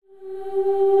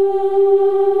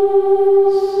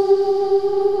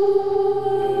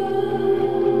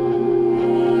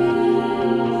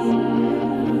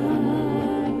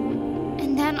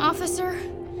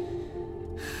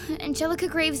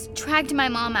dragged my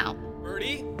mom out.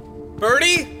 Birdie?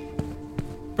 Birdie?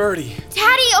 Birdie.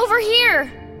 Daddy, over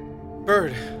here!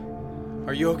 Bird,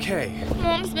 are you okay?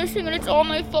 Mom's missing and it's all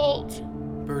my fault.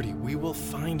 Birdie, we will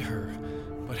find her.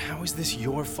 But how is this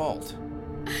your fault?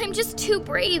 I'm just too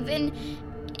brave and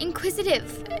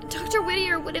inquisitive. Dr.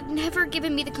 Whittier would have never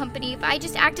given me the company if I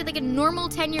just acted like a normal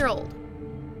 10-year-old.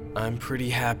 I'm pretty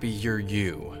happy you're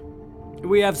you.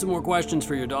 We have some more questions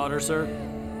for your daughter, sir.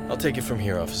 I'll take it from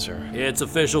here, officer. It's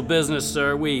official business,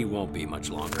 sir. We won't be much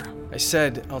longer. I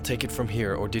said I'll take it from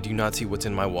here, or did you not see what's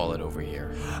in my wallet over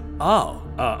here? Oh,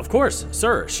 of course,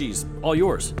 sir. She's all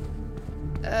yours.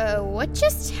 What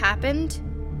just happened?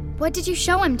 What did you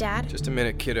show him, Dad? Just a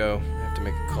minute, kiddo. I have to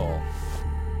make a call.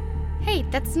 Hey,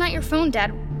 that's not your phone,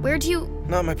 Dad. Where'd you...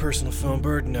 Not my personal phone,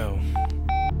 Bird, no.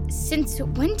 Since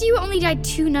when do you only dial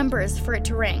 2 numbers for it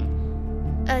to ring?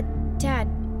 Dad,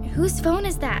 whose phone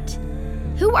is that?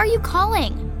 Who are you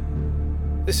calling?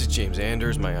 This is James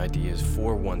Anders. My ID is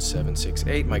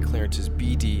 41768. My clearance is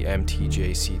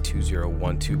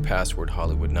BDMTJC2012. Password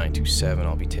Hollywood927.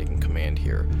 I'll be taking command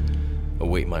here.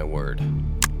 Await my word.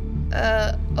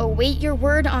 Await your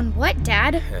word on what,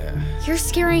 Dad? You're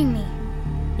scaring me.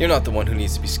 You're not the one who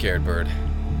needs to be scared, Bird.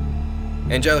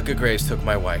 Angelica Graves took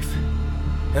my wife,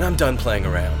 and I'm done playing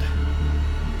around.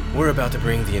 We're about to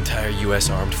bring the entire U.S.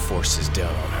 Armed Forces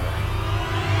down on her.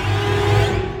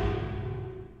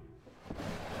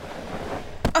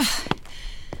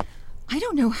 I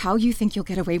don't know how you think you'll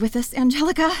get away with this,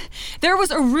 Angelica. There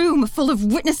was a room full of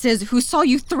witnesses who saw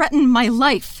you threaten my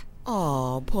life.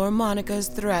 Oh, poor Monica's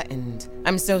threatened.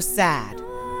 I'm so sad.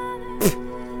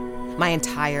 My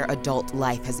entire adult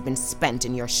life has been spent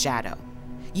in your shadow.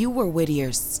 You were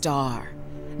Whittier's star.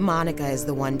 Monica is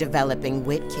the one developing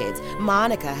Wit Kids.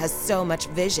 Monica has so much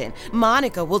vision.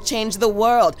 Monica will change the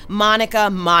world. Monica,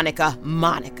 Monica,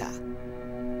 Monica.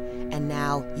 And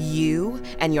now you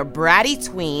and your bratty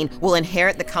tween will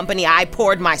inherit the company I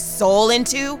poured my soul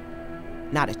into?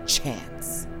 Not a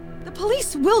chance. The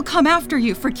police will come after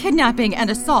you for kidnapping and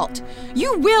assault.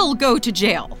 You will go to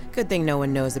jail. Good thing no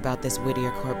one knows about this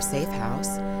Whittier Corp safe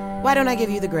house. Why don't I give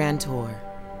you the grand tour?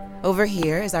 Over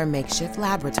here is our makeshift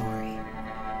laboratory.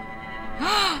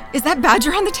 Is that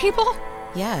Badger on the table?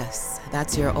 Yes,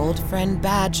 that's your old friend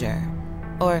Badger.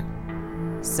 Or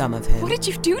some of him. What did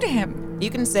you do to him? You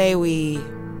can say we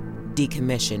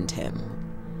decommissioned him.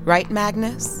 Right,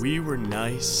 Magnus? We were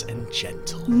nice and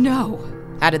gentle. No.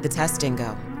 How did the testing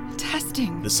go?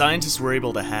 Testing? The scientists were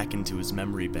able to hack into his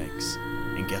memory banks.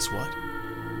 And guess what?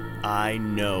 I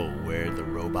know where the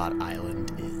robot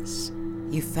island is.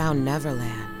 You found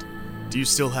Neverland. Do you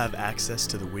still have access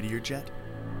to the Whittier jet?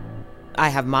 I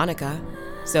have Monica,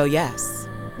 so yes.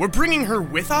 We're bringing her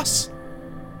with us?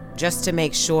 Just to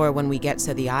make sure when we get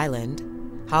to the island,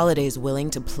 Holiday's willing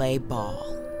to play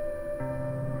ball.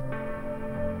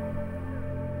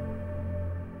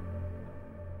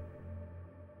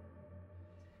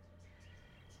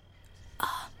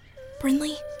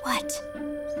 Brinley? What?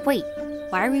 Wait,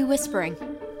 why are we whispering?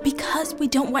 Because we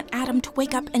don't want Adam to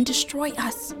wake up and destroy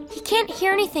us. He can't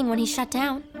hear anything when he's shut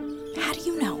down. How do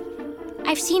you know?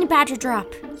 I've seen Badger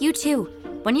drop. You too.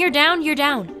 When you're down, you're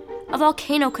down. A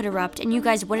volcano could erupt and you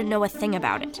guys wouldn't know a thing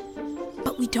about it.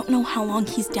 But we don't know how long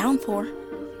he's down for.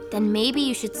 Then maybe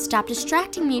you should stop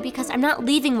distracting me because I'm not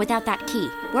leaving without that key.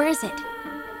 Where is it?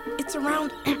 It's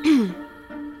around...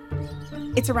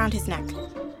 It's around his neck.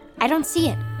 I don't see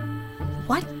it.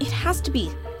 What? It has to be.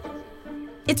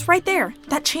 It's right there,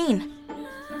 that chain.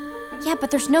 Yeah, but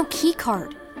there's no key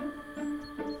card.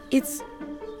 It's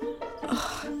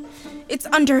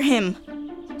under him.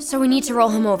 So we need to roll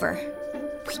him over.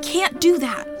 We can't do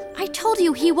that. I told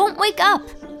you, he won't wake up.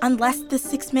 Unless the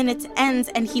 6 minutes ends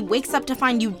and he wakes up to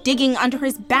find you digging under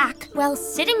his back. Well,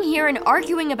 sitting here and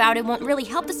arguing about it won't really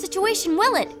help the situation,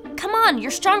 will it? Come on,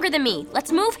 you're stronger than me.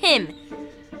 Let's move him.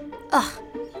 Ugh,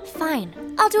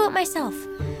 fine. I'll do it myself.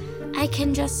 I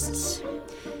can just...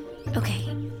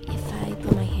 Okay, if I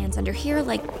put my hands under here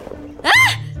like...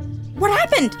 Ah! What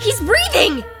happened? He's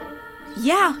breathing!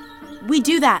 Yeah, we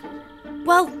do that.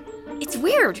 Well, it's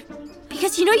weird,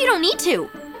 because you know you don't need to.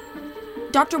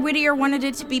 Dr. Whittier wanted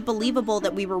it to be believable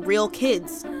that we were real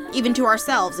kids, even to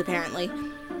ourselves, apparently.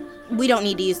 We don't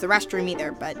need to use the restroom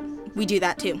either, but we do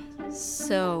that too.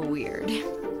 So weird.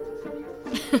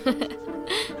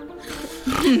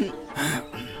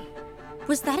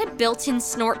 Was that a built-in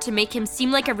snort to make him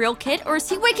seem like a real kid, or is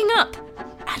he waking up?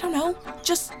 I don't know.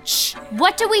 Just shh.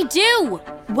 What do we do?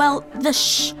 Well, the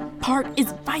shh part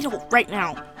is vital right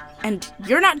now, and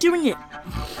you're not doing it.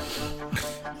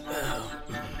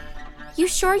 You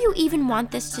sure you even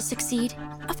want this to succeed?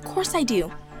 Of course I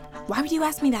do. Why would you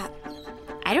ask me that?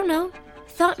 I don't know.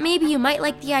 Thought maybe you might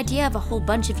like the idea of a whole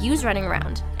bunch of yous running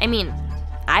around. I mean,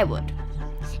 I would.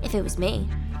 If it was me.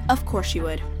 Of course you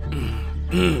would.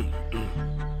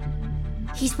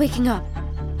 He's waking up.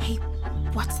 Hey,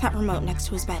 what's that remote next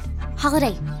to his bed?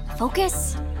 Holiday,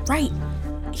 focus. Right.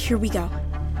 Here we go.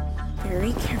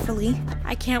 Very carefully.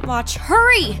 I can't watch.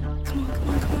 Hurry!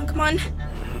 Come on.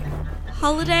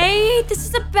 Holiday, this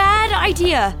is a bad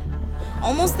idea.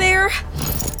 Almost there.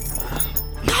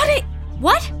 Got it!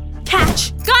 What?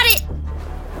 Catch! Got it!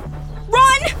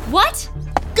 Run! What?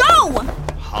 Go!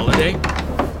 Holiday?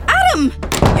 Adam!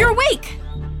 You're awake!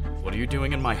 What are you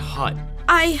doing in my hut?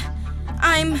 I'm...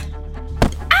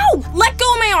 Ow! Let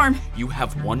go of my arm! You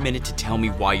have 1 minute to tell me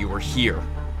why you are here.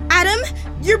 Adam,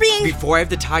 you're being... Before I have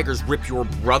the tigers rip your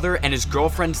brother and his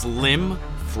girlfriend's limb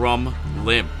from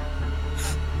limb.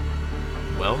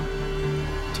 Well,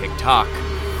 tick-tock.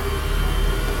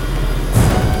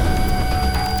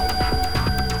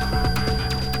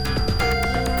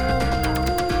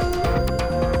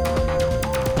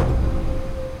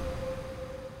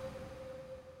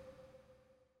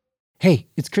 Hey,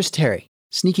 it's Chris Terry,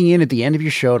 sneaking in at the end of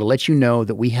your show to let you know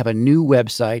that we have a new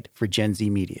website for Gen Z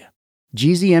Media.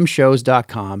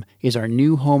 gzmshows.com is our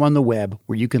new home on the web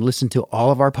where you can listen to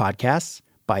all of our podcasts,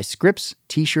 buy scripts,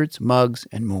 t-shirts, mugs,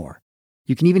 and more.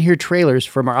 You can even hear trailers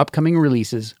from our upcoming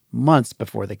releases months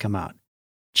before they come out.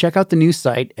 Check out the new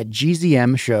site at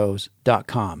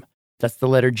gzmshows.com. That's the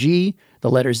letter G, the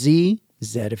letter Z,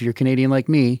 Z if you're Canadian like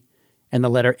me, and the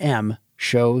letter M,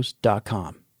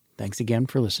 shows.com. Thanks again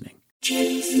for listening. Give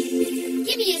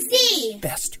me a Z!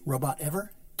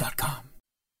 BestRobotEver.com.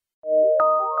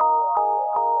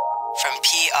 From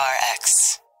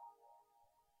PRX.